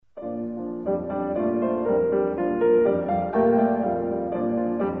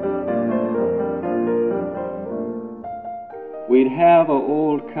have a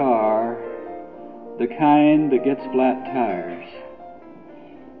old car, the kind that gets flat tires.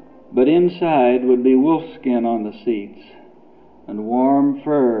 But inside would be wolfskin on the seats, and warm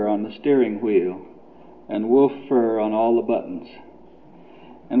fur on the steering wheel, and wolf fur on all the buttons.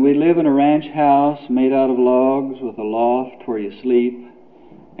 And we'd live in a ranch house made out of logs with a loft where you sleep,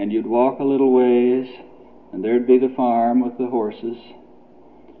 and you'd walk a little ways, and there'd be the farm with the horses.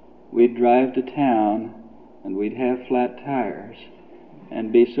 We'd drive to town, and we'd have flat tires,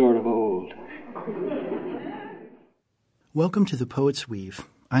 and be sort of old. Welcome to The Poet's Weave.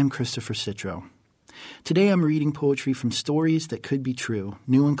 I'm Christopher Citro. Today I'm reading poetry from Stories That Could Be True,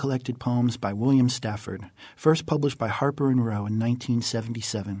 new and collected poems by William Stafford, first published by Harper & Row in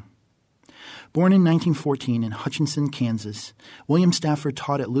 1977. Born in 1914 in Hutchinson, Kansas, William Stafford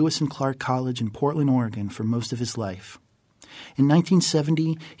taught at Lewis and Clark College in Portland, Oregon for most of his life. In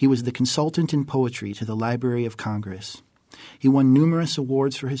 1970, he was the consultant in poetry to the Library of Congress. He won numerous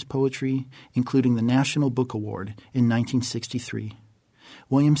awards for his poetry, including the National Book Award in 1963.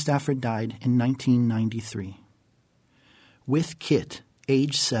 William Stafford died in 1993. With Kit,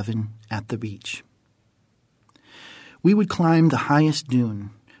 age 7, at the beach. We would climb the highest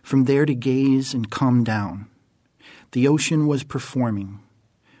dune, from there to gaze and come down. The ocean was performing.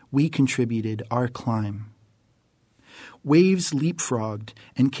 We contributed our climb. Waves leapfrogged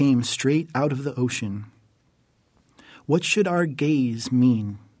and came straight out of the ocean. What should our gaze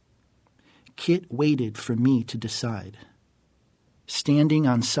mean? Kit waited for me to decide. Standing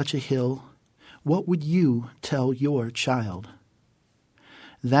on such a hill, what would you tell your child?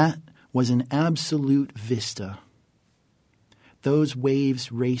 That was an absolute vista. Those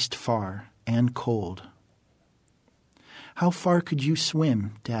waves raced far and cold. How far could you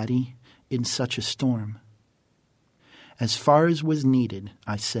swim, Daddy, in such a storm? As far as was needed,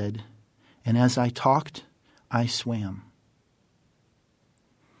 I said, and as I talked, I swam.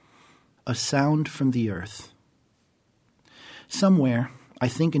 A sound from the earth. Somewhere, I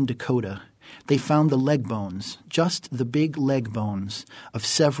think in Dakota, they found the leg bones, just the big leg bones, of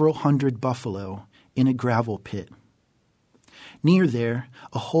several hundred buffalo in a gravel pit. Near there,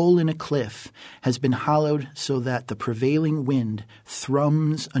 a hole in a cliff has been hollowed so that the prevailing wind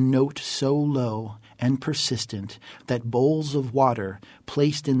thrums a note so low and persistent that bowls of water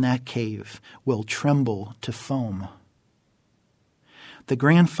placed in that cave will tremble to foam. The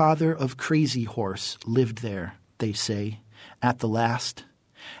grandfather of Crazy Horse lived there, they say, at the last,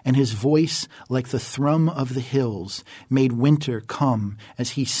 and his voice, like the thrum of the hills, made winter come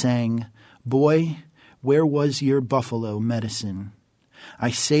as he sang, "Boy, where was your buffalo medicine?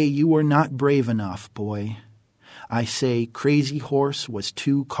 I say you were not brave enough, boy. I say Crazy Horse was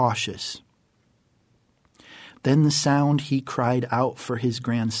too cautious." Then the sound he cried out for his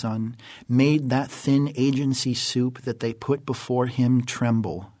grandson made that thin agency soup that they put before him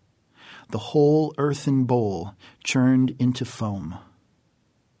tremble. The whole earthen bowl churned into foam.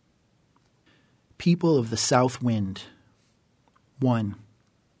 People of the South Wind. 1.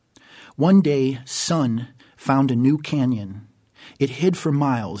 One day, Sun found a new canyon. It hid for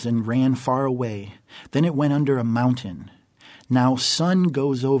miles and ran far away. Then it went under a mountain. Now Sun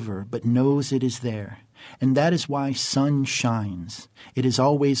goes over but knows it is there, and that is why Sun shines. It is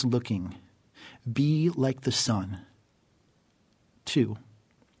always looking. Be like the sun. 2.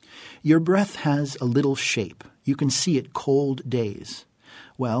 Your breath has a little shape. You can see it cold days.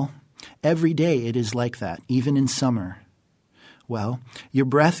 Well, every day it is like that, even in summer. Well, your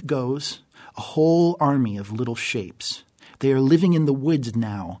breath goes, a whole army of little shapes. They are living in the woods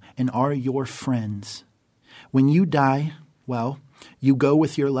now and are your friends. When you die, well, you go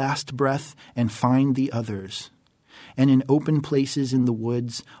with your last breath and find the others. And in open places in the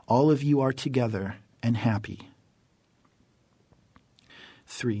woods, all of you are together and happy.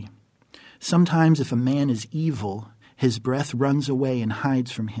 3. Sometimes if a man is evil, his breath runs away and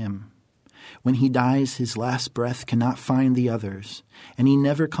hides from him. When he dies, his last breath cannot find the others, and he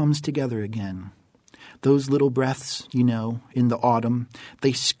never comes together again. Those little breaths, you know, in the autumn,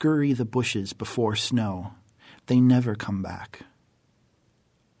 they scurry the bushes before snow. They never come back.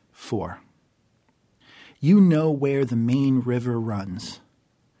 4. You know where the main river runs.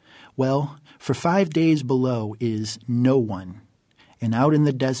 Well, for 5 days below is no one, and out in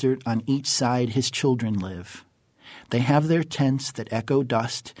the desert on each side his children live. They have their tents that echo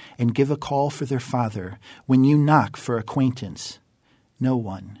dust and give a call for their father when you knock for acquaintance. No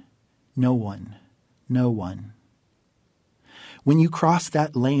one, no one, no one. When you cross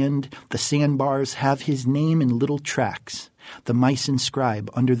that land, the sandbars have his name in little tracks. The mice inscribe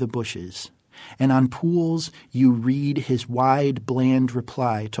under the bushes. And on pools you read his wide, bland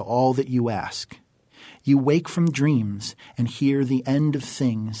reply to all that you ask. You wake from dreams and hear the end of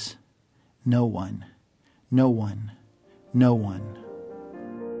things. No one, no one, no one.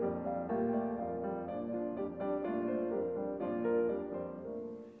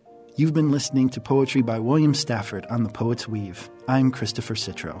 You've been listening to poetry by William Stafford on The Poet's Weave. I'm Christopher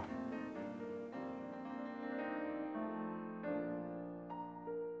Citro.